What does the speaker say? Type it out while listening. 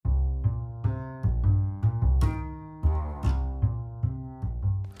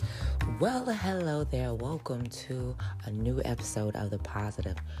Well, hello there. Welcome to a new episode of the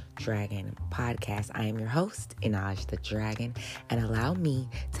Positive Dragon podcast. I am your host, Inaj the Dragon, and allow me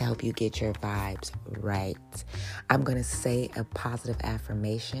to help you get your vibes right. I'm going to say a positive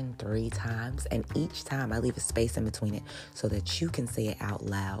affirmation 3 times, and each time I leave a space in between it so that you can say it out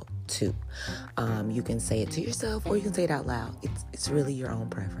loud too. You can say it to yourself or you can say it out loud. It's really your own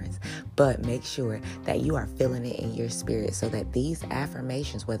preference, but make sure that you are feeling it in your spirit so that these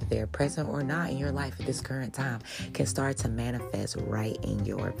affirmations, whether they're present or not in your life at this current time, can start to manifest right in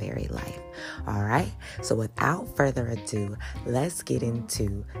your very life. All right. So without further ado, let's get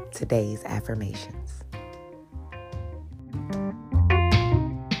into today's affirmations.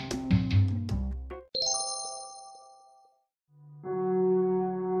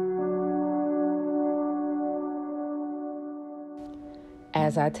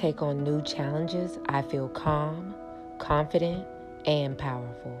 As I take on new challenges, I feel calm, confident, and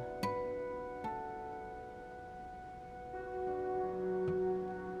powerful.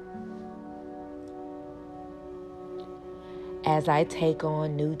 As I take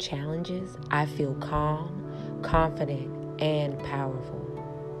on new challenges, I feel calm, confident, and powerful.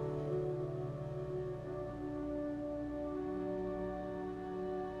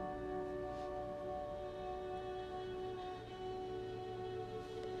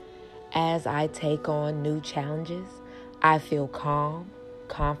 As I take on new challenges, I feel calm,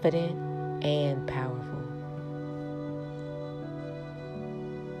 confident, and powerful.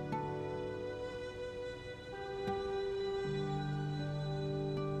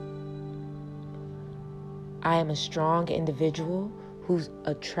 I am a strong individual who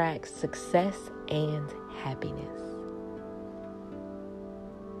attracts success and happiness.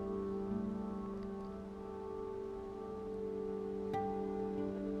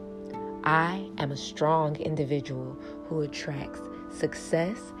 I am a strong individual who attracts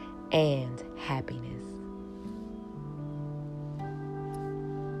success and happiness.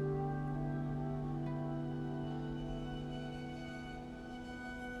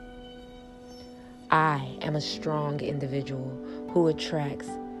 I am a strong individual who attracts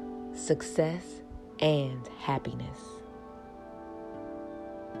success and happiness.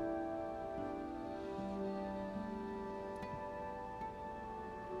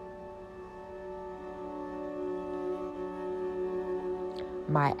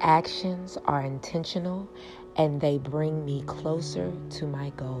 My actions are intentional and they bring me closer to my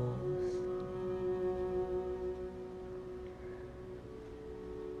goals.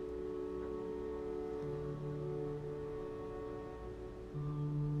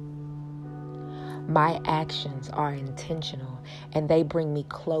 My actions are intentional and they bring me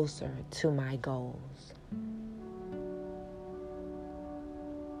closer to my goals.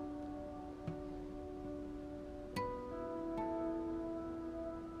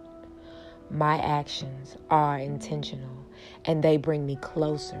 My actions are intentional and they bring me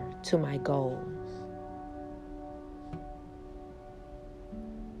closer to my goals.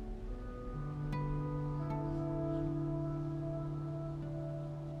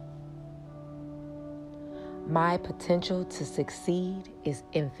 My potential to succeed is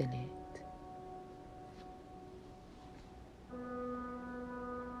infinite.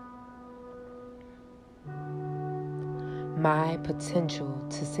 My potential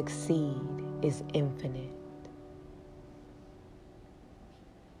to succeed is infinite.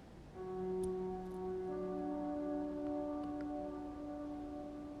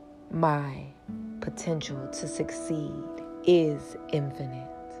 My potential to succeed is infinite.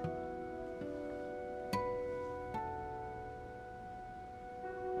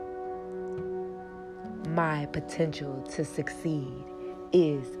 My potential to succeed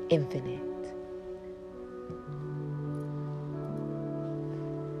is infinite.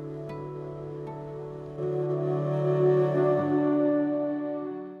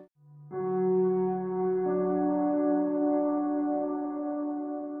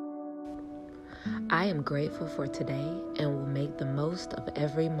 I am grateful for today and will make the most of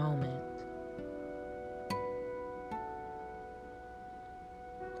every moment.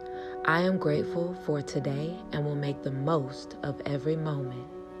 I am grateful for today and will make the most of every moment.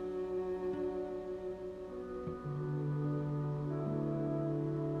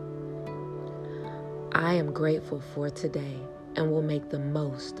 I am grateful for today and will make the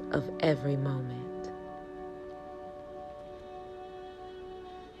most of every moment.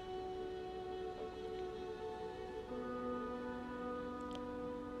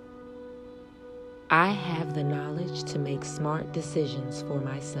 I have the knowledge to make smart decisions for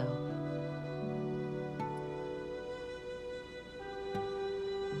myself.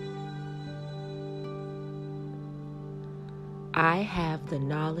 I have the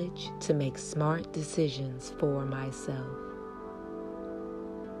knowledge to make smart decisions for myself.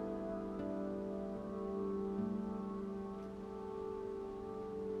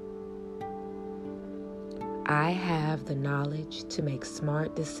 I have the knowledge to make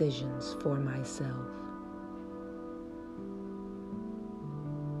smart decisions for myself.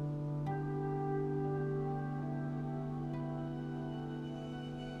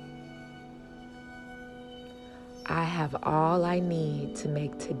 I have all I need to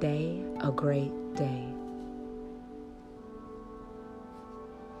make today a great day.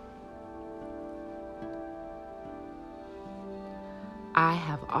 I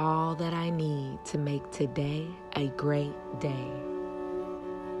have all that I need to make today a great day.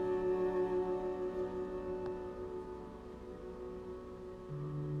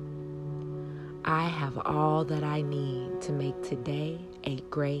 I have all that I need to make today a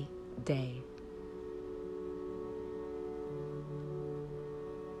great day.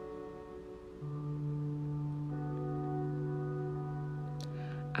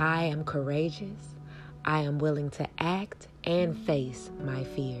 I am courageous. I am willing to act and face my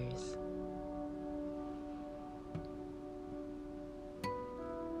fears.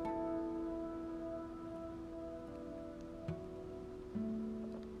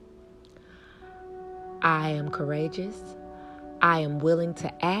 I am courageous. I am willing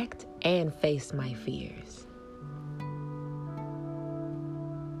to act and face my fears.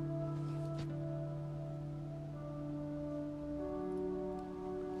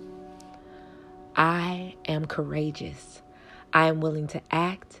 I am courageous. I am willing to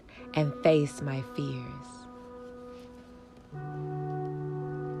act and face my fears.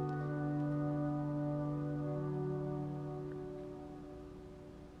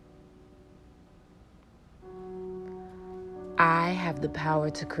 I have the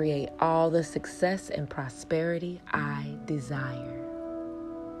power to create all the success and prosperity I desire.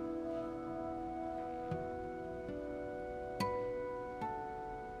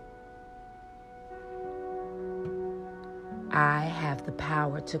 I have the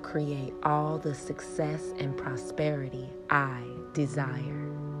power to create all the success and prosperity I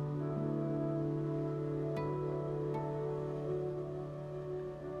desire.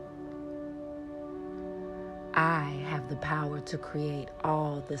 I have the power to create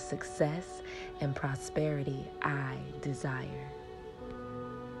all the success and prosperity I desire.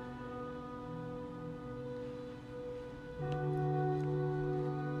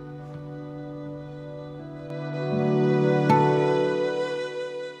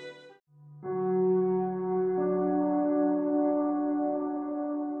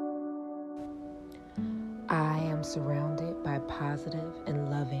 I am surrounded by positive and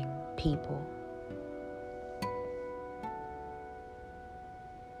loving people.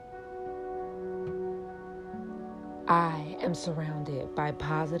 I am surrounded by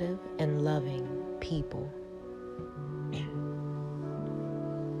positive and loving people.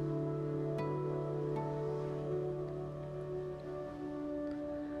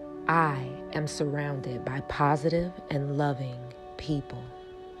 I am surrounded by positive and loving people.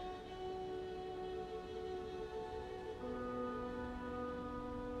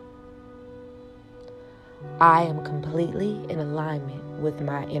 I am completely in alignment with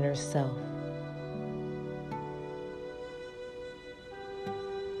my inner self.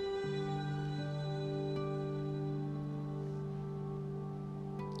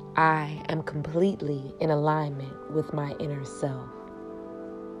 I am completely in alignment with my inner self.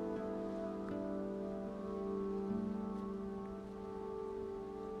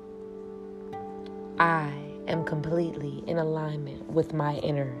 I am completely in alignment with my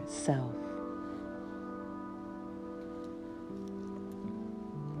inner self.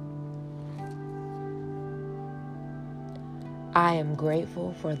 I am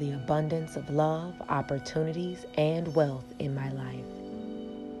grateful for the abundance of love, opportunities, and wealth in my life.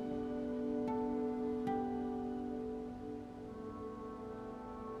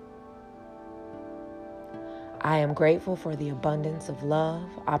 I am grateful for the abundance of love,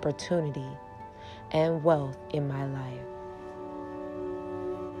 opportunity, and wealth in my life.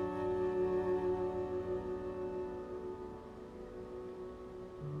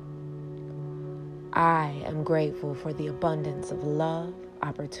 I am grateful for the abundance of love,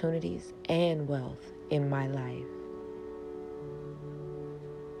 opportunities, and wealth in my life.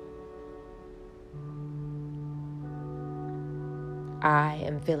 I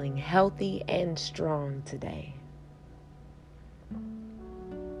am feeling healthy and strong today.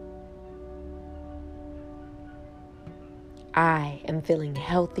 I am feeling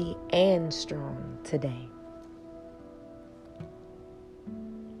healthy and strong today.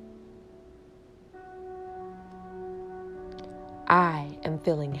 I am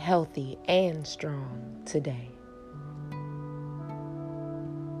feeling healthy and strong today.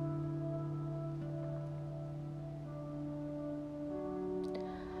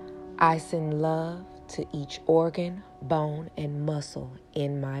 I send love to each organ, bone, and muscle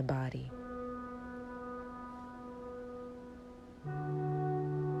in my body.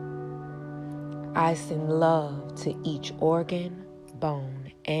 I send love to each organ,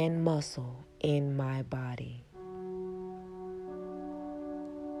 bone, and muscle in my body.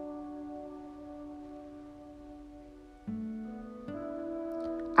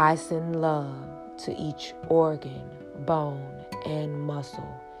 I send love to each organ, bone, and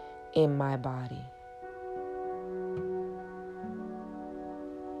muscle in my body.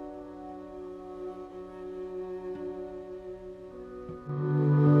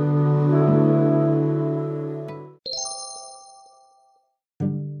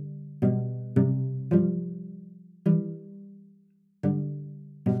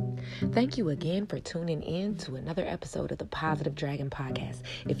 Thank you again for tuning in to another episode of the Positive Dragon Podcast.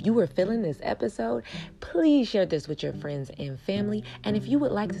 If you were feeling this episode, please share this with your friends and family. And if you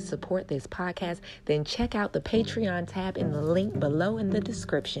would like to support this podcast, then check out the Patreon tab in the link below in the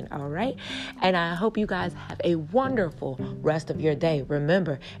description, all right? And I hope you guys have a wonderful rest of your day.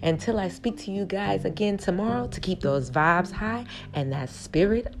 Remember, until I speak to you guys again tomorrow, to keep those vibes high and that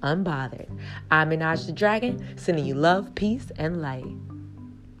spirit unbothered. I'm Minaj the Dragon, sending you love, peace, and light.